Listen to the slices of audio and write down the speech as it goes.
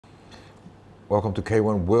Welcome to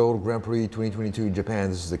K1 World Grand Prix 2022 in Japan.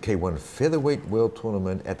 This is the K1 Featherweight World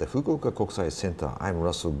Tournament at the FUKUOKA KOKUSAI Center. I'm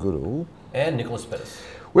Russell Goodall. And Nicholas Pettas.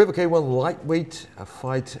 We have a K1 lightweight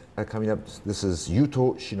fight coming up. This is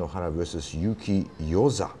Yuto Shinohara versus Yuki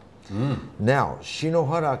Yoza. Now,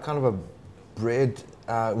 Shinohara kind of bred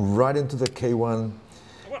right into the K1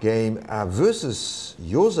 game versus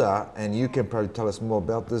Yoza, and you can probably tell us more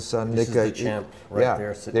about this. This is the champ right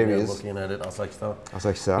there, sitting there looking at it.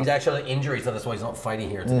 He's actually injured, so that's why he's not fighting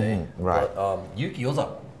here today. Right. But, Yuki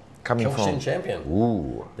Yoza, coming Kyokushin from champion.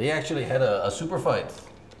 Ooh. They actually had a super fight.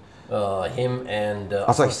 Him and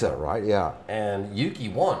Asahisa, right? Yeah. And Yuki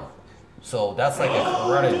won. So that's like a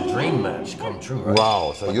karate dream match come true, right?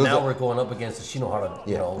 Wow. So now we're going up against the Shinohara,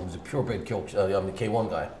 you know, who's a purebred K1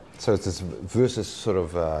 guy. So it's this versus sort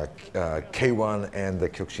of K1 and the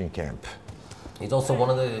Kyokushin camp. He's also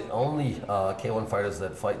one of the only K1 fighters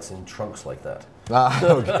that fights in trunks like that. Ah,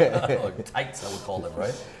 okay. Or tights, I would call them,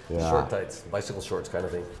 right? Yeah. Short tights, bicycle shorts kind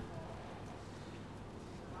of thing.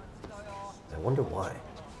 I wonder why.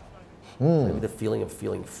 Maybe the feeling of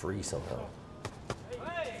feeling free somehow.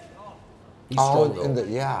 He's strong though.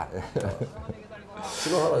 Yeah.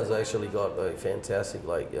 Shinohara has actually got a fantastic,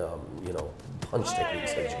 like, you know, punch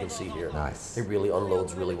techniques that you can see here. Nice. He really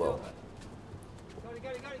unloads really well.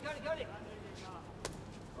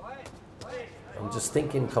 I'm just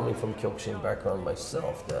thinking, coming from Kyokushin background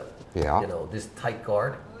myself, that you know, this tight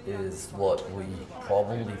guard is what we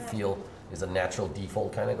probably feel is a natural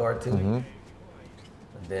default kind of guard too. And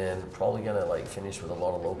then probably gonna like finish with a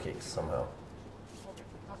lot of low kicks somehow.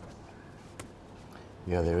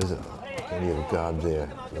 Yeah, there is a guard there.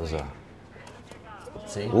 There's a.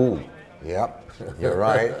 See? Ooh. Yep. You're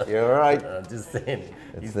right. You're right. I'm just saying.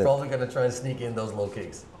 He's probably gonna try and sneak in those low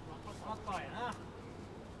kicks.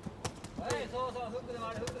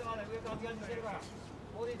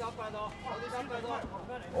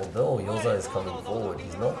 Although Yoza is coming forward,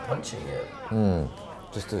 he's not punching it.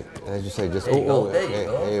 Just to, as you say, just there you go. There you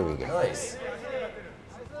go. There we go. Nice.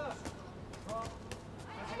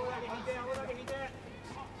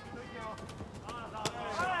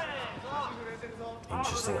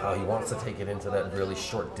 Interesting how he wants to take it into that really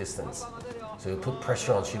short distance. So he'll put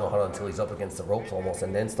pressure on Shinohara until he's up against the ropes almost,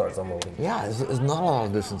 and then starts unloading. Yeah, there's not a lot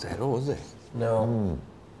of distance at all, is there? No.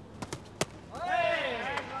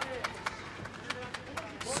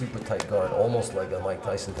 Super tight guard, almost like a Mike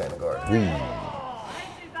Tyson kind of guard.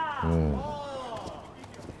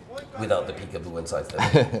 Without the peekaboo inside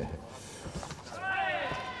step.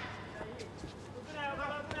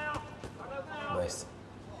 Nice.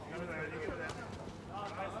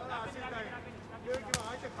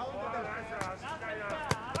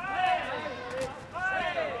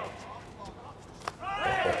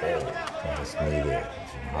 That's me there.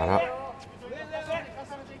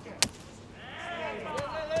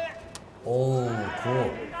 Oh, cool.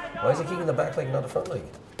 Why is he kicking the back leg, not the front leg?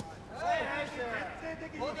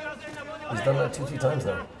 He's done that 2-3 times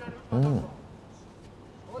now.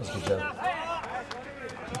 That's a good job.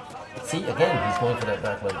 See, again, he's going for that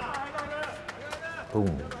back leg.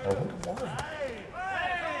 Boom. I wonder why.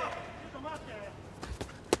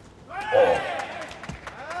 Oh.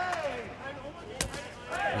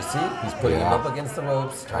 You see, he's putting him up against the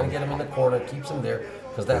ropes, trying to get him in the corner, keeps him there,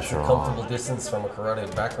 because that's the comfortable distance from a karate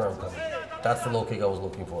background. That's the low kick I was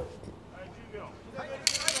looking for.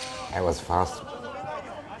 That was fast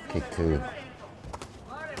kick too.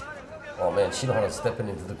 Oh man, Shinohara's stepping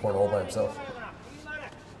into the corner all by himself.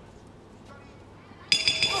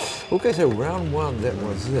 Okay, so round one, that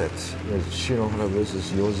was it. Shinohara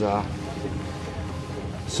versus Yoza.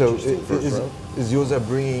 So is Yoza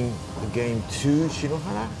bringing the game to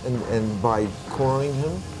Shinohara and by cornering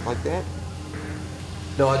him like that?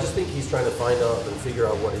 No, I just think he's trying to find out and figure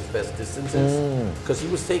out what his best distance is. Because he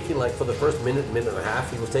was taking, like, for the first minute and a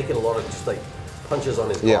half, he was taking a lot of just like punches on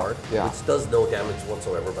his guard, which does no damage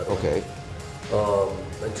whatsoever, by the way.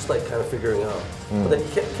 And just like kind of figuring out. But then he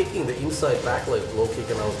kept kicking the inside back leg low kick,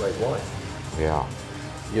 and I was like, why? Yeah.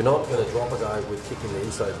 You're not going to drop a guy with kicking the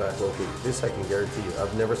inside back low kick. This I can guarantee you.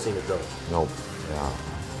 I've never seen it done. Nope. Yeah.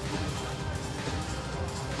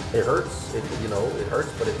 It hurts. You know, it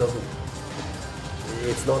hurts, but it doesn't.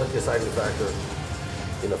 It's not a deciding factor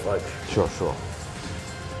in a fight. Sure.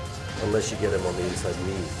 Unless you get him on the inside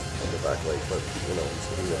knee on the back leg, but you know, he's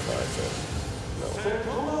hitting that high, so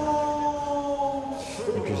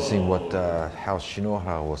no. Interesting what how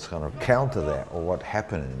Shinohara was going to counter that, or what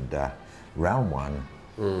happened in round one.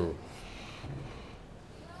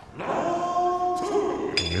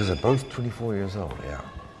 These are both 24 years old, yeah.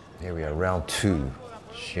 Here we are, round two.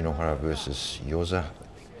 Shinohara versus Yoza.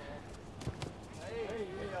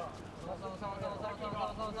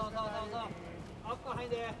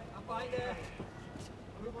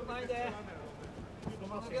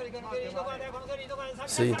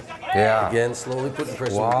 See? Yeah. Again, slowly putting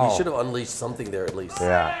pressure. Wow. He should have unleashed something there at least.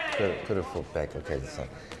 Yeah, could have fought back. Okay, so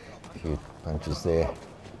a few punches there.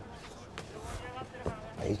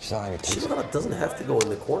 Each time it takes. Shinohara doesn't have to go in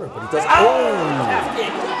the corner, but he does. Calf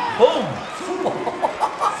kick. Boom.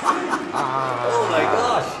 Oh my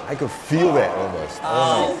gosh. I could feel that almost.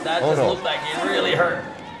 Oh, that just no. looked like it really hurt.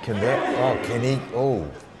 Can that? Oh, can he? Oh.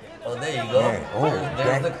 Oh, there you go. Man. Oh,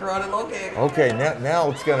 there's the karate low kick. Okay, now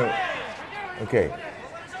it's gonna. Okay,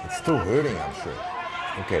 it's still hurting, I'm sure.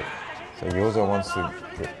 Okay, so Yoza wants to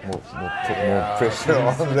put more pressure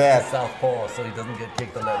on that. Southpaw, so he doesn't get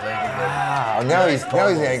kicked on that leg again. Ah, now he's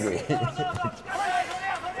angry.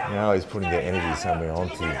 Now he's putting the energy somewhere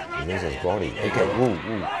onto Yoza's body. Okay, ooh.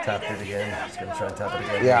 Tapped it again. He's gonna try and tap it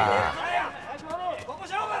again. Yeah.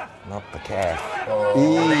 Not the calf. Oh,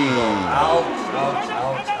 there you go. Ouch.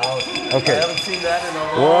 Okay. I haven't seen that in a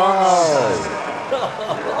long Whoa!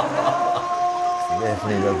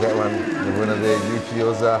 Definitely got that one. The winner there, Yuki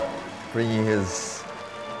Yoza, bringing his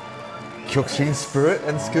Kyokushin spirit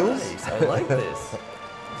and skills. Nice. I like this.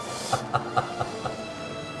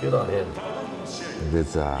 Good on him. And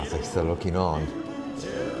there's Sakisa looking on.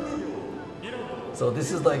 So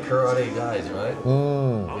this is like karate guys, right?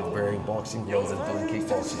 With wearing boxing gloves and doing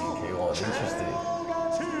kickboxing in K1. Interesting.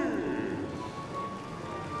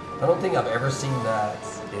 I don't think I've ever seen that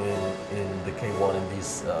in the K1 in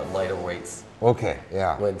these lighter weights. Okay,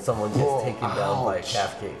 yeah. When someone gets taken down by a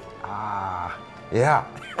calf kick. Yeah.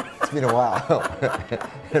 It's been a while.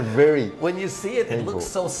 Very. When you see it, painful. it looks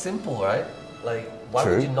so simple, right? Like, why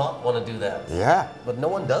True. would you not want to do that? Yeah. But no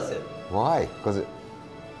one does it. Why? Because it.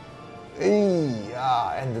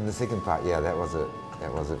 And then the second part, yeah, that was it.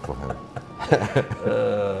 That was it for him.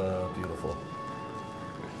 Beautiful.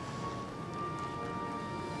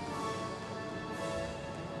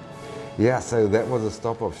 Yeah, so that was a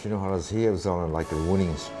stop of Shinohara's. He was on like a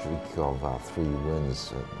winning streak of 3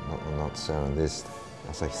 wins. Not so in this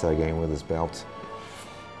Asahisa game with his belt.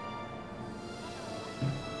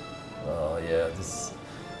 Oh yeah,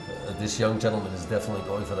 this young gentleman is definitely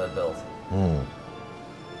going for that belt.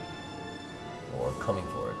 Or coming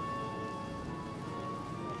for it.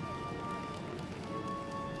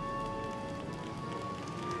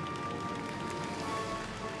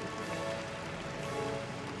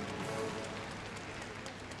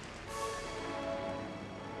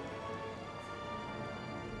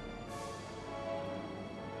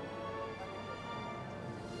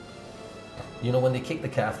 You know, when they kick the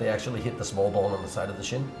calf, they actually hit the small bone on the side of the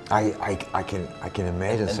shin. I can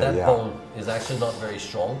imagine And so. that Yeah. bone is actually not very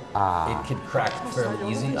strong. It can crack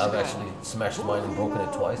fairly easy. I've actually smashed mine and broken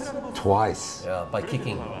it twice. Twice. By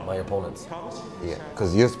kicking my opponents. Yeah,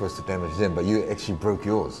 because you're supposed to damage them, but you actually broke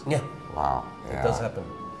yours. Yeah, Wow. Yeah. it does happen.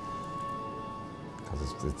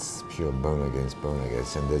 Because it's pure bone against bone, I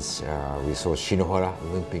guess. And this, we saw Shinohara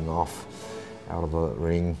limping off out of the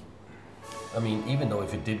ring. I mean, even though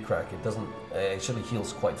if it did crack, it doesn't. It actually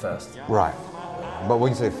heals quite fast. Right. But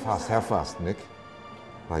when you say fast, how fast, Nick?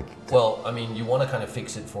 Like. Well, I mean, you want to kind of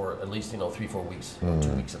fix it for at least 3-4 weeks, or 2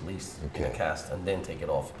 weeks at least in a Okay. cast, and then take it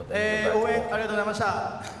off. But then you go 応 back 援 to ありがとうございまし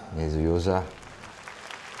た。 Here's Yoza.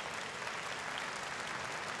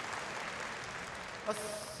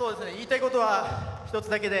 そうですね、言いたいことは一つ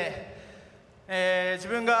だけで、自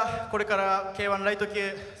分がこれから K1 ライト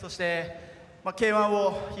級、そして、K1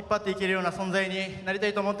 を引っ張っていけるような存在になりた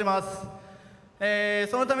いと思ってます。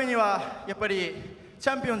そのためにはやっぱりチ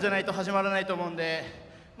ャンピオンじゃないと始まらないと思うんで、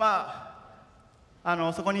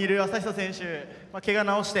そこにいる朝久選手、怪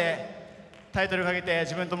我治してタイトルかけて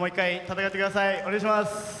自分ともう一回戦ってください。お願いしま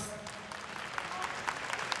す。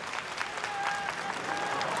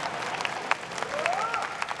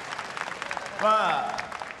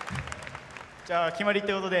じゃあ決まりっ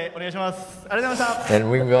てことでお願いします。ありがとうございました。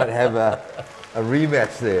 And we might have a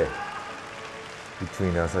rematch there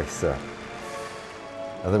between Asahisa.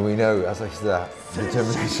 And then we know Asahisa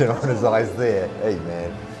determination on his eyes there. Hey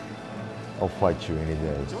man, I'll fight you any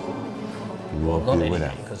day. You won't not be a any winner.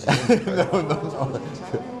 day, 'cause you-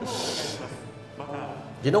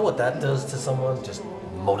 You know what that does to someone? Just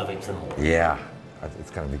motivates them more. Yeah,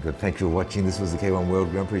 it's going to be good. Thank you for watching. This was the K1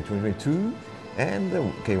 World Grand Prix 2022 and the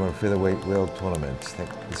K1 Featherweight World Tournament.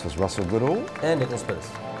 This was Russell Goodall. And Nicholas Pettas.